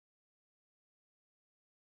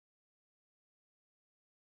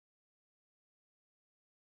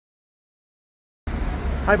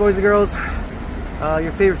Hi boys and girls,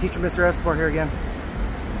 your favorite teacher, Mr. Escobar here again.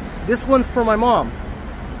 This one's for my mom.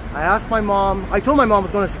 I told my mom I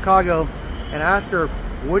was going to Chicago, and I asked her,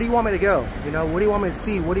 where do you want me to go? You know, what do you want me to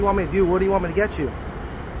see? What do you want me to do? What do you want me to get you?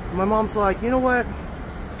 And my mom's like, you know what?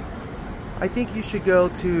 I think you should go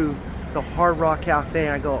to the Hard Rock Cafe.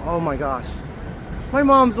 And I go, oh my gosh. My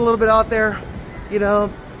mom's a little bit out there, you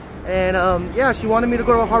know, and yeah, she wanted me to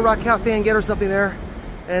go to the Hard Rock Cafe and get her something there.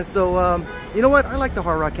 And so, you know what? I like the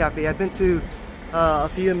Hard Rock Cafe. I've been to a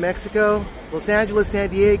few in Mexico, Los Angeles, San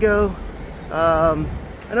Diego,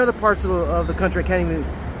 and other parts of the country. I can't even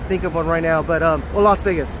think of one right now, but Las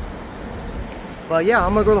Vegas. But yeah,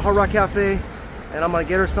 I'm gonna go to the Hard Rock Cafe and I'm gonna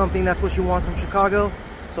get her something. That's what she wants from Chicago.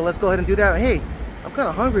 So let's go ahead and do that. Hey, I'm kind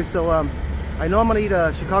of hungry, so I know I'm gonna eat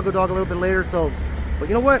a Chicago dog a little bit later. So, but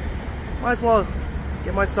you know what? Might as well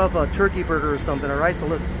get myself a turkey burger or something. All right, so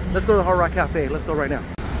let's go to the Hard Rock Cafe. Let's go right now.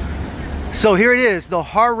 So here it is, the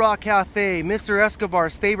Hard Rock Cafe, Mr.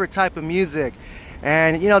 Escobar's favorite type of music.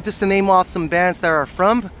 And you know, just to name off some bands that are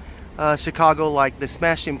from Chicago, like the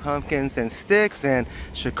Smashing Pumpkins and Styx, and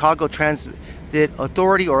Chicago Transit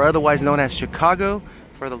Authority, or otherwise known as Chicago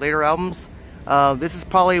for the later albums. This is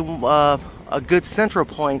probably a good central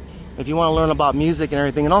point if you want to learn about music and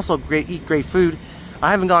everything, and also eat great food.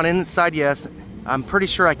 I haven't gone inside yet. I'm pretty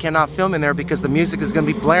sure I cannot film in there because the music is going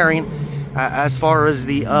to be blaring as far as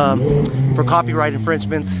the for copyright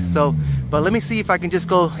infringements. So, but let me see if I can just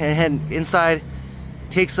go and head inside,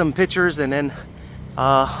 take some pictures, and then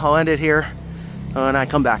I'll end it here and I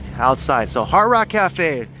come back outside. So Hard Rock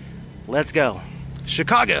Cafe, let's go.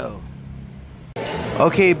 Chicago.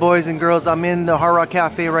 Okay boys and girls, I'm in the Hard Rock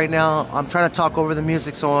Cafe right now. I'm trying to talk over the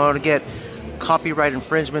music so I don't get copyright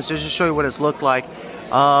infringements. Just to show you what it's looked like.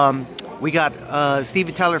 We got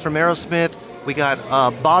Steven Tyler from Aerosmith. We got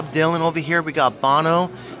Bob Dylan over here. We got Bono.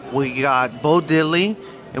 We got Bo Diddley.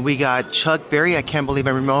 And we got Chuck Berry. I can't believe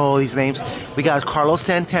I remember all these names. We got Carlos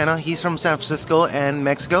Santana. He's from San Francisco and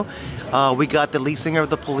Mexico. We got the lead singer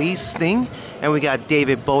of the Police, Sting. And we got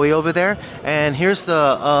David Bowie over there. And here's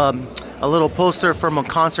a little poster from a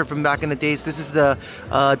concert from back in the days. This is the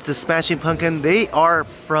Smashing Pumpkin. They are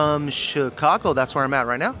from Chicago. That's where I'm at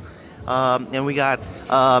right now. And we got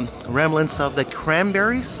remnants of the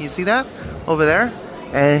Cranberries. You see that over there?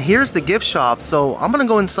 And here's the gift shop. So I'm gonna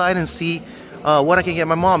go inside and see what I can get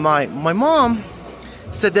my mom. My mom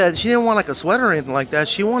said that she didn't want like a sweater or anything like that.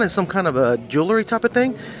 She wanted some kind of a jewelry type of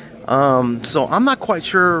thing. So I'm not quite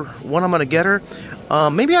sure what I'm gonna get her.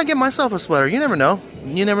 Maybe I get myself a sweater. You never know.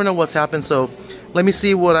 You never know what's happened. So let me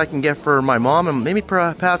see what I can get for my mom and maybe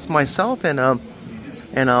perhaps myself, and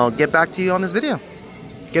I'll get back to you on this video.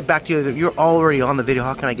 Get back to you. You're already on the video.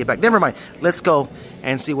 How can I get back? Never mind. Let's go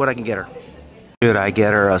and see what I can get her. Should I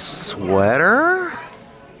get her a sweater?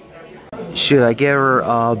 Should I give her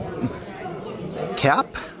a cap?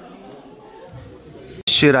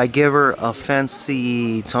 Should I give her a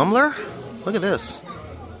fancy tumbler? Look at this.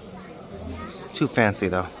 It's too fancy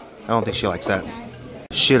though. I don't think she likes that.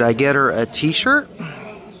 Should I get her a t-shirt?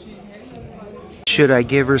 Should I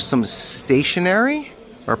give her some stationery?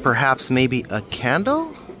 Or perhaps maybe a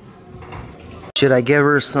candle? Should I give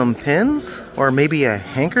her some pins? Or maybe a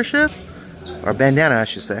handkerchief? Or bandana, I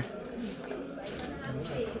should say.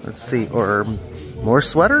 Let's see, or more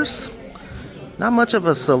sweaters? Not much of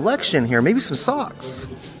a selection here. Maybe some socks.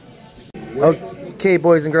 Okay,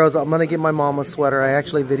 boys and girls, I'm gonna get my mom a sweater. I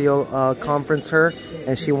actually video conferenced her,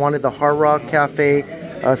 and she wanted the Hard Rock Cafe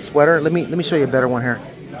sweater. Let me show you a better one here.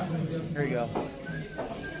 Here you go.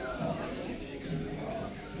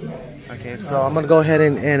 Okay, so I'm gonna go ahead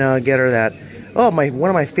and get her that. Oh, one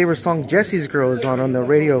of my favorite songs, Jesse's Girl, is on the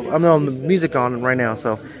radio. I'm on the music on right now,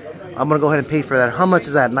 so I'm gonna go ahead and pay for that. How much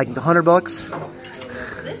is that? Like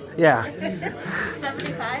 $100? This? Yeah.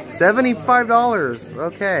 75. $75.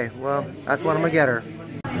 Okay, well, that's what I'm gonna get her.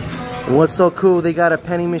 And what's so cool? They got a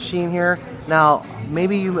penny machine here. Now,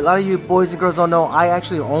 maybe a lot of you boys and girls don't know, I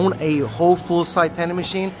actually own a whole full-size penny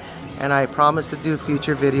machine, and I promise to do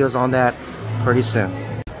future videos on that pretty soon.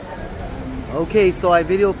 Okay, so I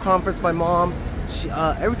video conference my mom. She,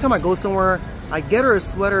 every time I go somewhere, I get her a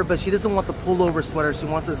sweater, but she doesn't want the pullover sweater. She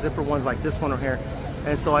wants the zipper ones like this one over here.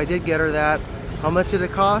 And so I did get her that. How much did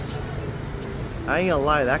it cost? I ain't gonna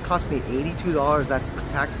lie, that cost me $82. That's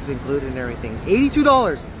taxes included and everything.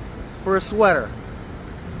 $82 for a sweater.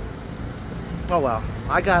 Oh wow,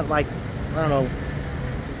 I got like, I don't know,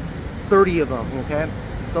 30 of them, okay?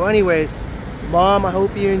 So anyways, Mom, I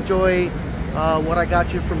hope you enjoy what I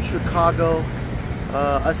got you from Chicago,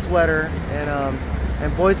 a sweater,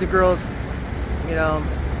 and boys and girls, you know,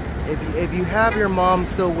 if you have your mom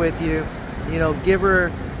still with you, you know, give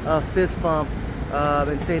her a fist bump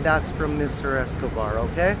and say that's from Mr. Escobar,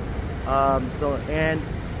 okay?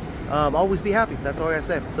 Always be happy. That's all I gotta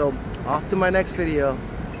say. So off to my next video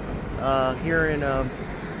here in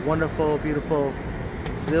wonderful, beautiful,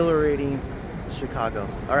 exhilarating Chicago.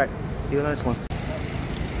 All right, see you in the next one.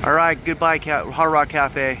 All right, goodbye, Hard Rock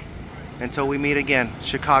Cafe. Until we meet again,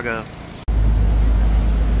 Chicago.